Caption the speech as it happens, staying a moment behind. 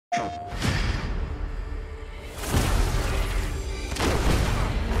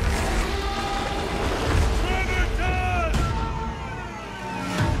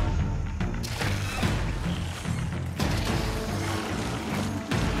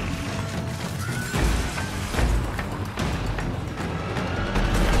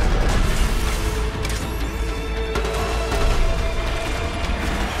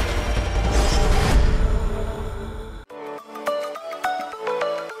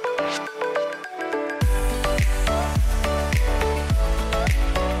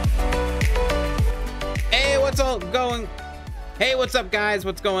Hey, what's up guys?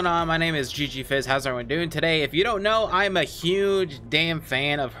 What's going on? My name is GG-FIZZ. How's everyone doing today? If you don't know, I'm a huge damn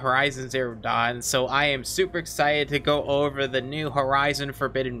fan of Horizon Zero Dawn, so I am super excited to go over the new Horizon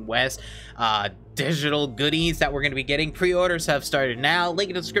Forbidden West digital goodies that we're going to be getting. Pre-orders have started now. Link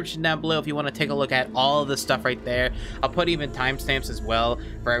in the description down below if you want to take a look at all of this stuff right there. I'll put even timestamps as well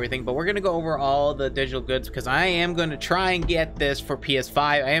for everything, but we're going to go over all the digital goods because I am going to try and get this for PS5.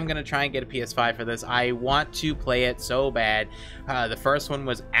 I am going to try and get a PS5 for this. I want to play it so bad. The first one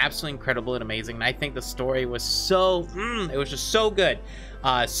was absolutely incredible and amazing, and I think the story was so it was just so good.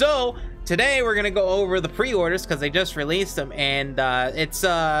 So today we're gonna go over the pre-orders because they just released them, and it's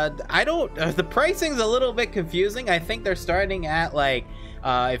the pricing's a little bit confusing. I think they're starting at like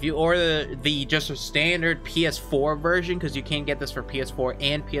if you order the just a standard PS4 version, because you can get this for PS4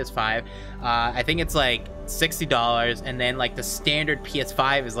 and PS5, I think it's like $60, and then like the standard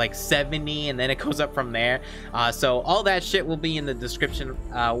PS5 is like $70, and then it goes up from there. So all that shit will be in the description,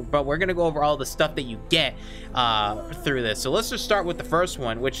 but we're gonna go over all the stuff that you get through this. So let's just start with the first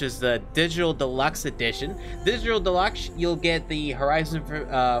one, which is the Digital Deluxe Edition. Digital Deluxe, you'll get the Horizon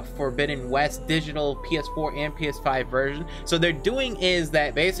Forbidden West digital PS4 and PS5 version. So they're doing is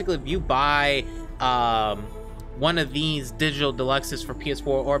that basically if you buy one of these digital deluxes for PS4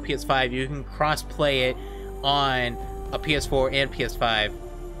 or PS5, you can cross-play it on a PS4 and PS5,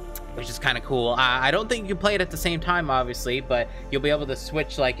 which is kind of cool. I don't think you can play it at the same time, obviously, but you'll be able to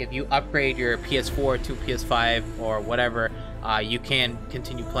switch, like if you upgrade your PS4 to PS5 or whatever, you can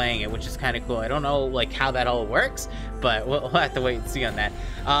continue playing it, which is kind of cool. I don't know like how that all works, but we'll have to wait and see on that.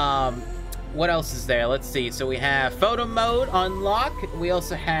 What else is there? Let's see. So we have photo mode unlock. We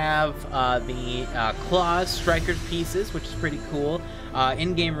also have the claws strikers pieces, which is pretty cool.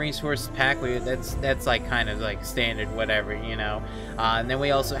 In-game resource pack. That's like kind of like standard, whatever, you know. And then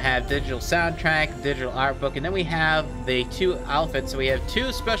we also have digital soundtrack, digital art book, and then we have the two outfits. So we have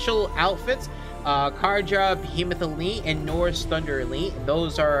two special outfits. Karja Behemoth Elite and Norse Thunder Elite.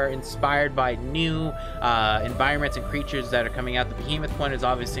 Those are inspired by new environments and creatures that are coming out. The Behemoth one is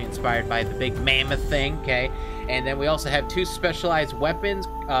obviously inspired by the big mammoth thing, okay? And then we also have two specialized weapons,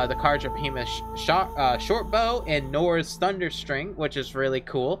 the Karja Behemoth short bow and Norse Thunder String, which is really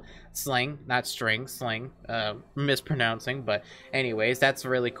cool. Sling, not string, sling, mispronouncing, but anyways, that's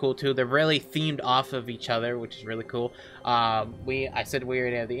really cool too. They're really themed off of each other, which is really cool. I said we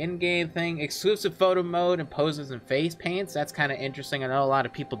already have the in-game thing, exclusive photo mode and poses and face paints. That's kind of interesting. I know a lot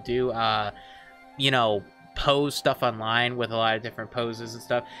of people do you know, pose stuff online with a lot of different poses and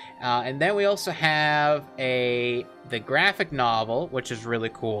stuff. And then we also have the graphic novel, which is really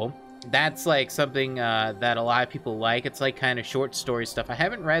cool. That's like something that a lot of people like. It's like kind of short story stuff. I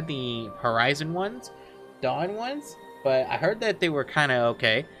haven't read the Horizon ones, Dawn ones, but I heard that they were kind of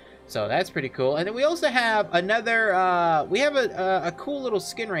okay. So that's pretty cool. And then we also have another, we have a cool little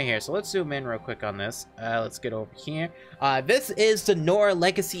skin right here. So let's zoom in real quick on this. Let's get over here. This is the Nora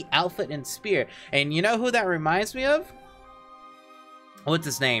Legacy outfit and spear. And you know who that reminds me of? What's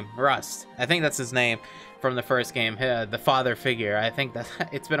his name? Rust. I think that's his name from the first game, the father figure. I think that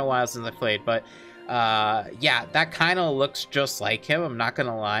it's been a while since I played, but yeah, that kind of looks just like him, I'm not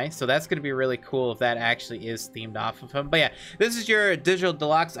gonna lie. So that's gonna be really cool if that actually is themed off of him. But yeah, this is your digital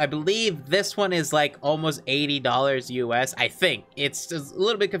deluxe. I believe this one is like almost $80 US. I think it's just a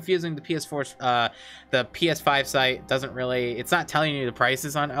little bit confusing. The PS4 the PS5 site doesn't really, it's not telling you the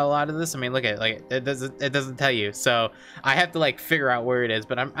prices on a lot of this. I mean, look at it, like it doesn't tell you, so I have to like figure out where it is.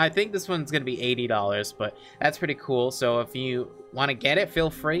 But I think this one's gonna be $80, but that's pretty cool. So if you want to get it, feel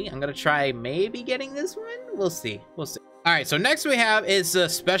free. I'm gonna try maybe getting this one. We'll see. All right, so next we have is a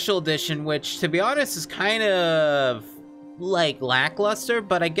special edition, which to be honest is kind of like lackluster,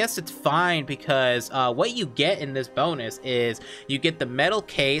 but I guess it's fine because what you get in this bonus is you get the metal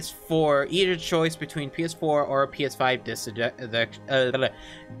case for either choice between PS4 or a PS5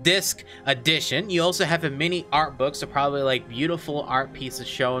 disc edition. You also have a mini art book, so probably like beautiful art pieces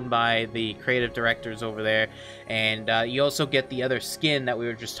shown by the creative directors over there. And you also get the other skin that we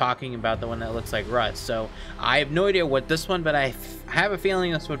were just talking about, the one that looks like Rust. So I have no idea what this one, but I I have a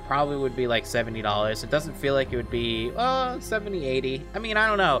feeling this would probably be like $70. It doesn't feel like it would be 70, 80. I mean, I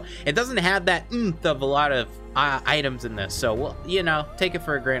don't know. It doesn't have that oomph of a lot of items in this, so we'll, you know, take it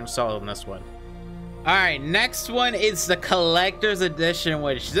for a grain of salt on this one. All right, next one is the collector's edition,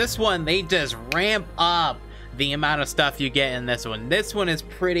 which this one they just ramp up the amount of stuff you get in this one. This one is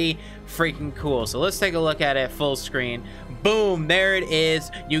pretty freaking cool. So let's take a look at it full screen. Boom, there it is.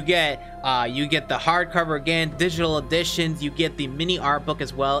 You get the hardcover again, digital editions, you get the mini art book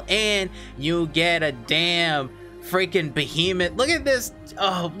as well, and you get a damn freaking behemoth. Look at this.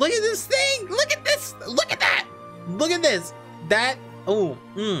 Oh, look at this thing. Look at this. Look at that. Look at this. That, oh,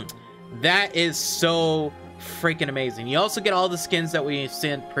 that is so freaking amazing. You also get all the skins that we've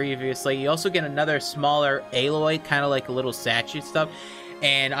seen previously. You also get another smaller Aloy, kind of like a little statue stuff.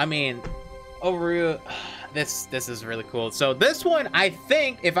 And I mean, over this is really cool. So this one, I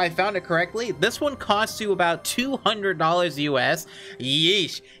think, if I found it correctly, this one costs you about $200 US.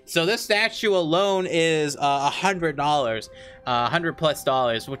 Yeesh. So this statue alone is $100,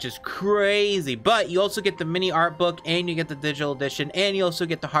 $100+, which is crazy. But you also get the mini art book, and you get the digital edition, and you also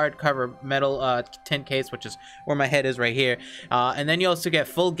get the hardcover metal tin case, which is where my head is right here. And then you also get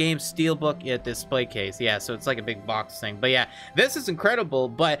full game steelbook display case. Yeah, so it's like a big box thing. But yeah, this is incredible.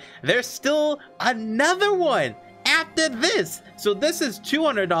 But there's still another one after this. So this is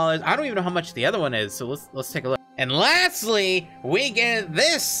 $200. I don't even know how much the other one is. So let's take a look. And lastly, we get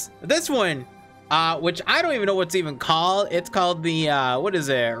this one, which I don't even know what's even called. It's called the what is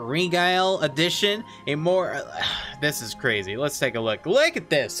it, Regale edition. A more this is crazy. Let's take a look. Look at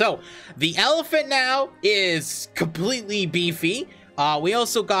this. So the elephant now is completely beefy. We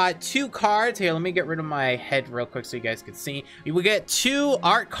also got 2 cards here. Let me get rid of my head real quick so you guys can see. We get 2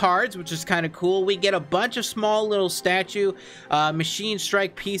 art cards, which is kind of cool. We get a bunch of small little statue machine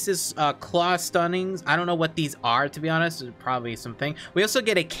strike pieces, claw stunnings. I don't know what these are, to be honest. It's probably something. We also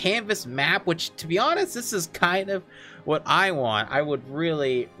get a canvas map, which, to be honest, this is kind of what I want. I would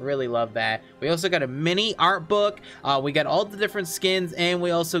really love that. We also got a mini art book. We got all the different skins, and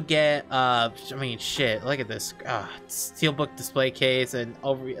we also get I mean, shit, look at this steelbook display case, and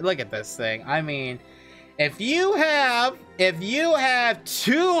look at this thing. I mean, if you have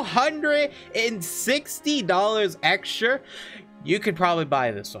 $260 extra, you could probably buy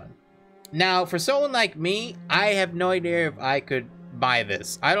this one. Now, for someone like me, I have no idea if I could buy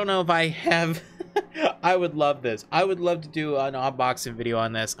this. I don't know if I have. I would love this. I would love to do an unboxing video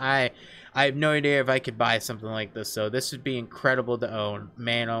on this. I have no idea if I could buy something like this, so this would be incredible to own.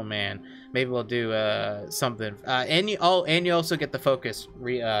 Man, oh man. Maybe we'll do something. And you also get the focus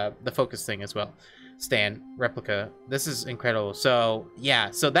thing as well. Stand replica. This is incredible. So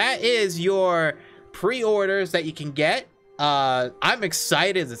yeah, so that is your pre-orders that you can get. I'm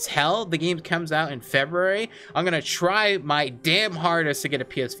excited as hell. The game comes out in February. I'm gonna try my damn hardest to get a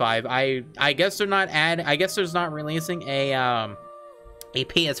PS5. I guess they're not I guess there's not releasing a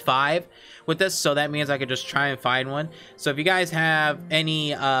PS5 with this, so that means I could just try and find one. So if you guys have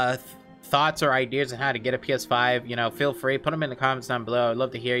any thoughts or ideas on how to get a PS5, you know, feel free, put them in the comments down below. I'd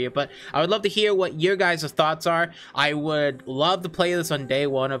love to hear you, but I would love to hear what your guys' thoughts are. I would love to play this on day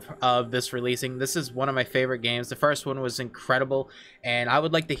one of this releasing. This is one of my favorite games. The first one was incredible, and I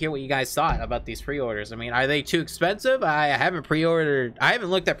would like to hear what you guys thought about these pre-orders. I mean, are they too expensive? I haven't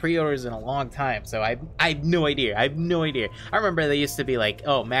looked at pre-orders in a long time, so I have no idea. I remember they used to be like,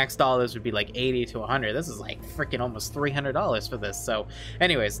 oh, max dollars would be like 80 to 100. This is like freaking almost $300 for this. So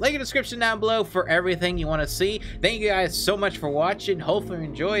anyways, link in the description down below for everything you want to see. Thank you guys so much for watching. Hopefully you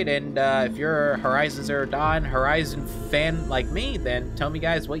enjoyed, and if you're a Horizon Zero Dawn Horizon fan like me, then tell me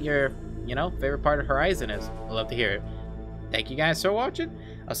guys what your favorite part of Horizon is. I'd love to hear it. Thank you guys for watching.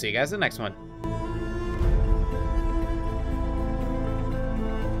 I'll see you guys in the next one.